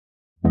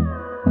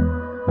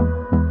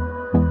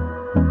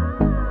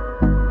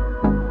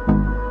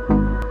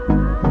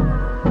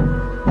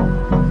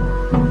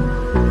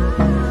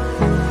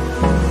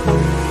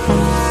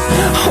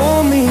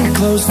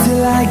close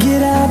till I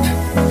get up.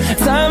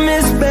 Time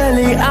is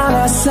barely on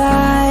our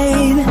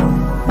side.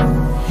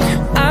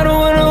 I don't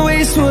wanna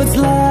waste what's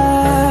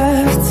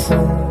left.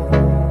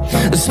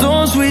 The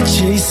storms we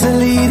chase are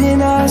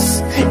leading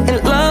us,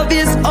 and love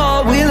is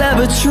all we'll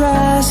ever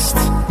trust.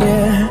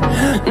 Yeah,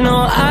 no,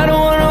 I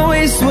don't wanna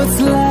waste what's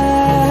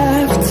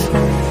left.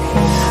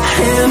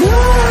 And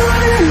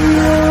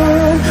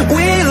on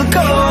we'll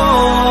go,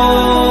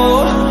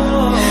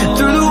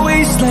 through the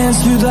wastelands,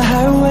 through the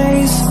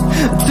highways,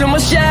 till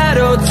my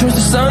shadow turns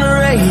to sun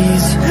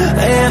rays.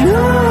 And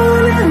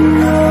on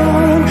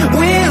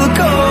we'll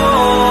go,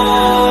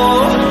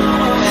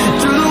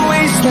 through the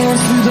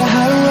wastelands, through the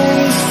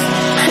highways,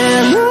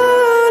 and on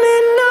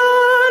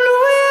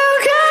we'll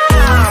go.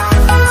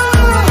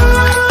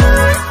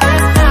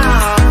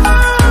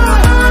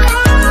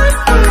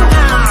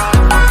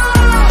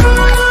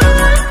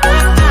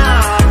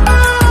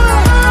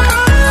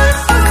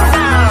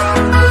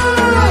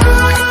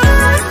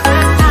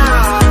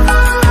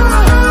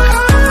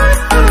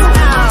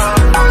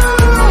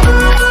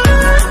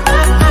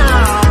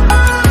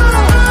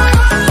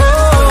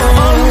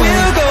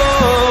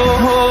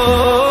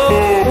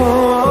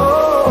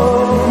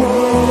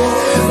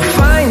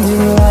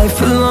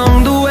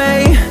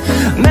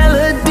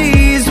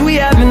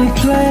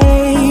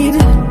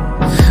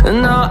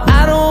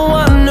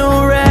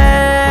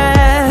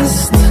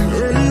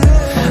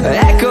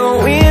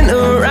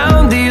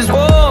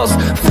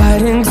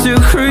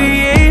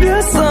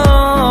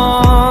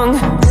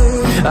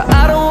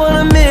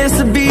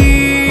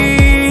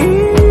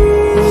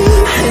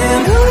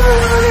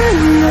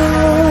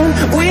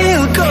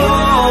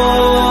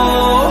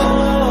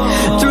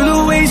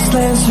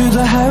 Through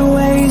the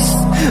highways,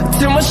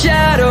 till my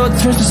shadow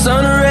turns to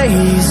sun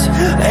rays.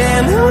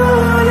 And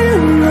on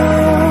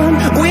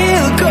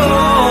we'll go,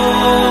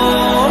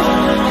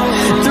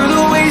 through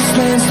the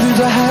wastelands, through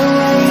the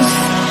highways,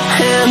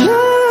 and on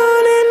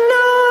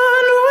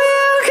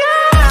we'll go.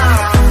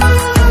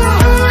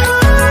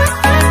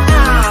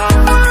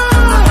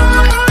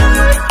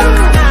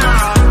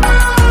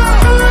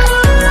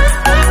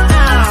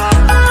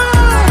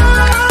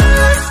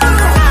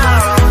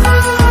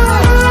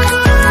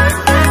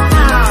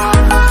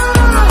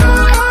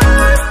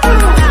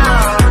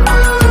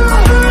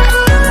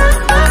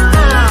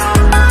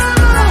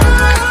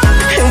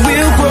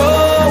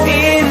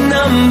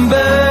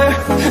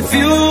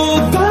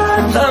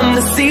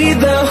 See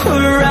the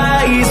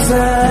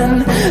horizon,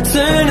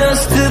 turn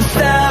us to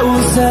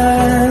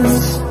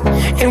thousands,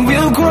 and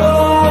we'll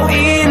grow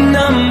in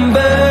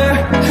number,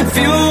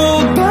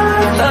 fueled by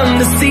them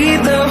to see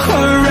the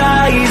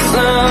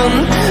horizon,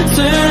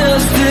 turn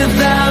us to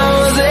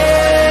thousands.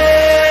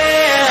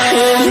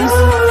 And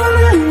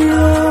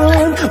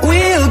on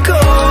we'll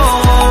go,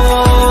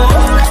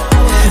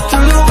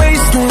 through the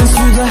wastelands,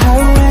 through the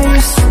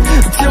highways,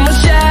 till my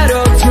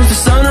shadow turns to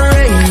sun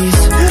rays.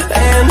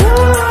 And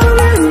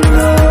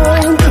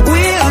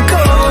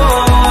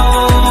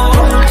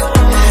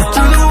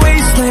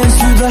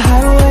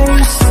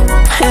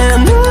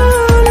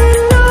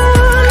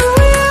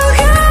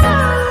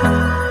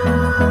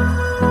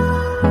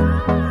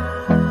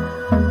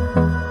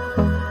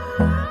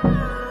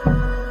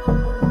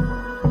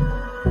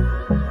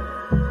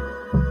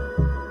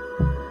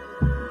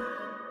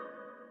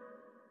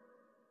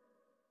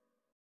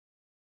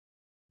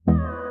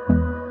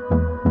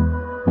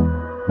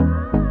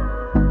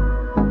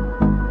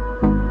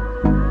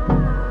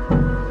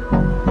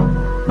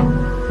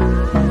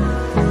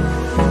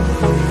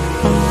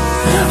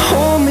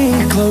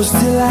close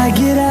till I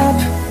get up.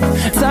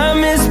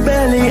 Time is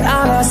barely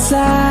on our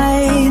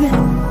side.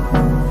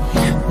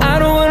 I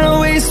don't wanna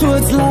waste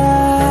what's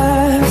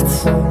left.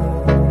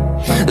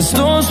 The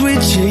storms we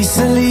chase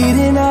are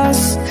leading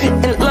us,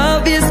 and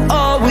love is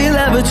all we'll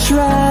ever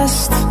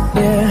trust.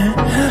 Yeah,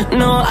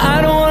 no,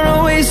 I don't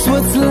wanna waste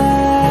what's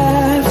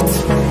left.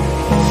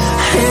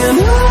 And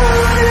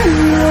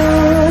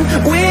on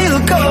we'll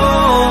go,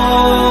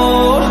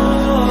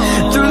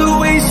 through the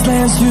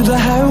wastelands, through the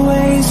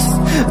highways,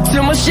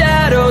 till my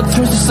shadow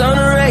turns to sun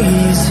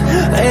rays.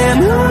 And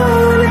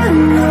on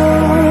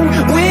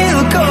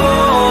we'll go,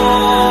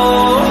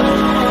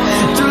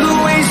 through the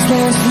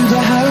wastelands, through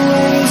the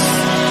highways,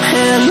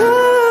 and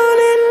on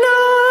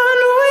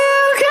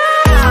we'll go.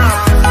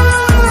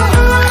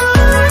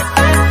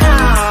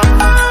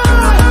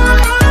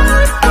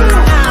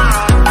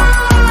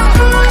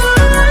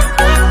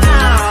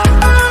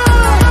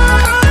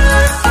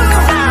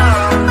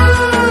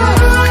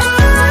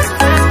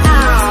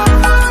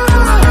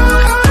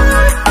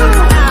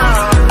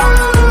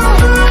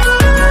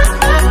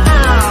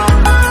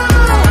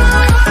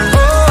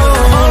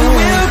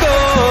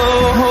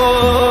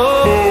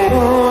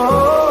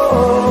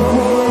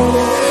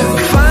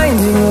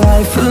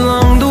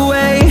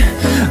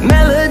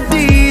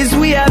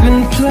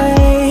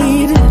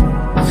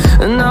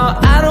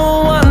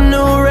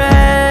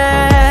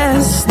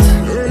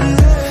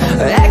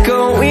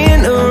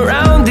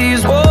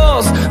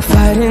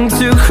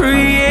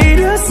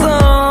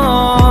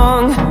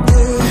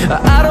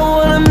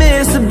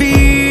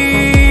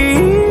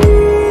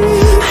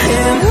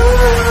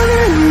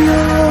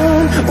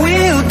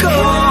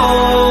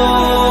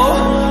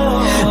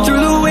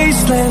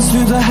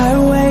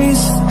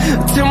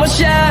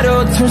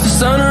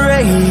 sun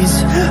rays.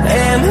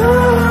 And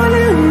on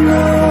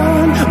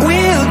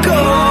we'll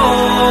go,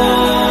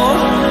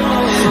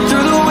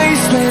 through the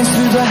wastelands,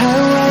 through the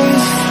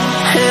highways.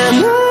 And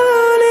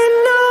on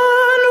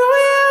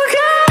we'll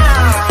go.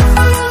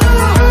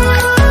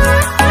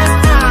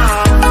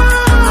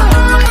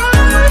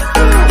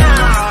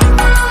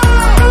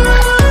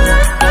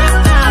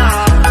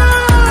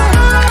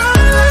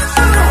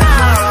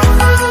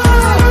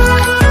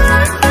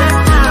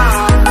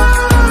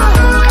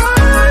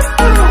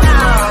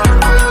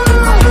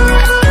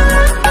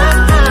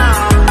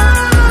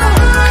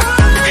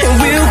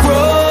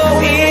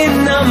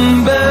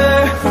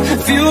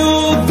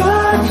 Fueled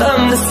by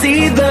them to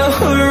see the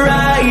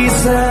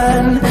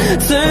horizon,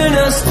 turn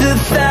us to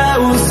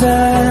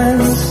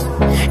thousands,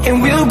 and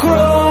we'll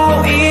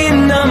grow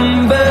in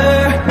number.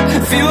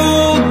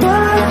 Fueled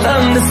by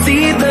them to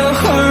see the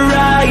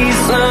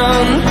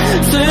horizon,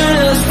 turn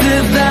us to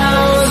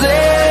thousands,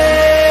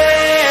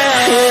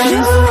 and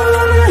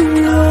on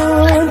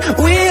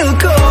we'll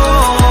go,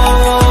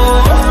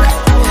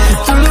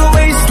 through the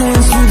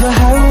wastelands, through the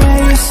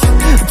highways,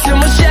 till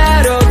my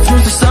shadow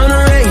turns to sun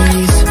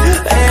rays.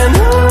 And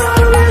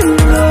on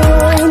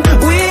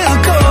we'll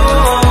go,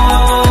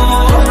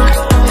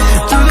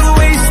 through the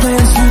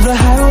wastelands, through the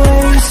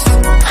highways.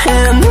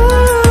 And on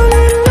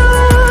we'll go.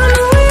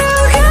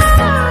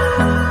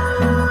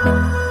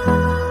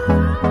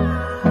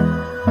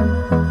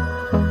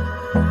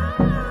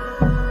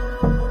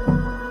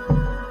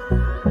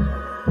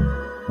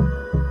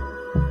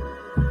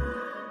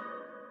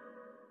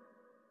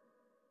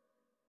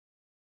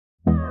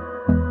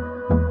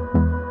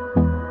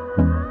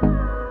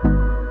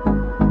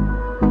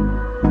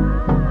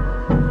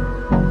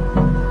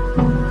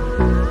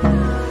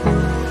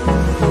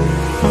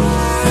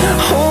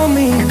 Hold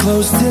me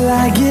close till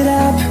I get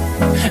up.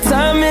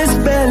 Time is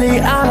barely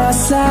on our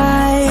side.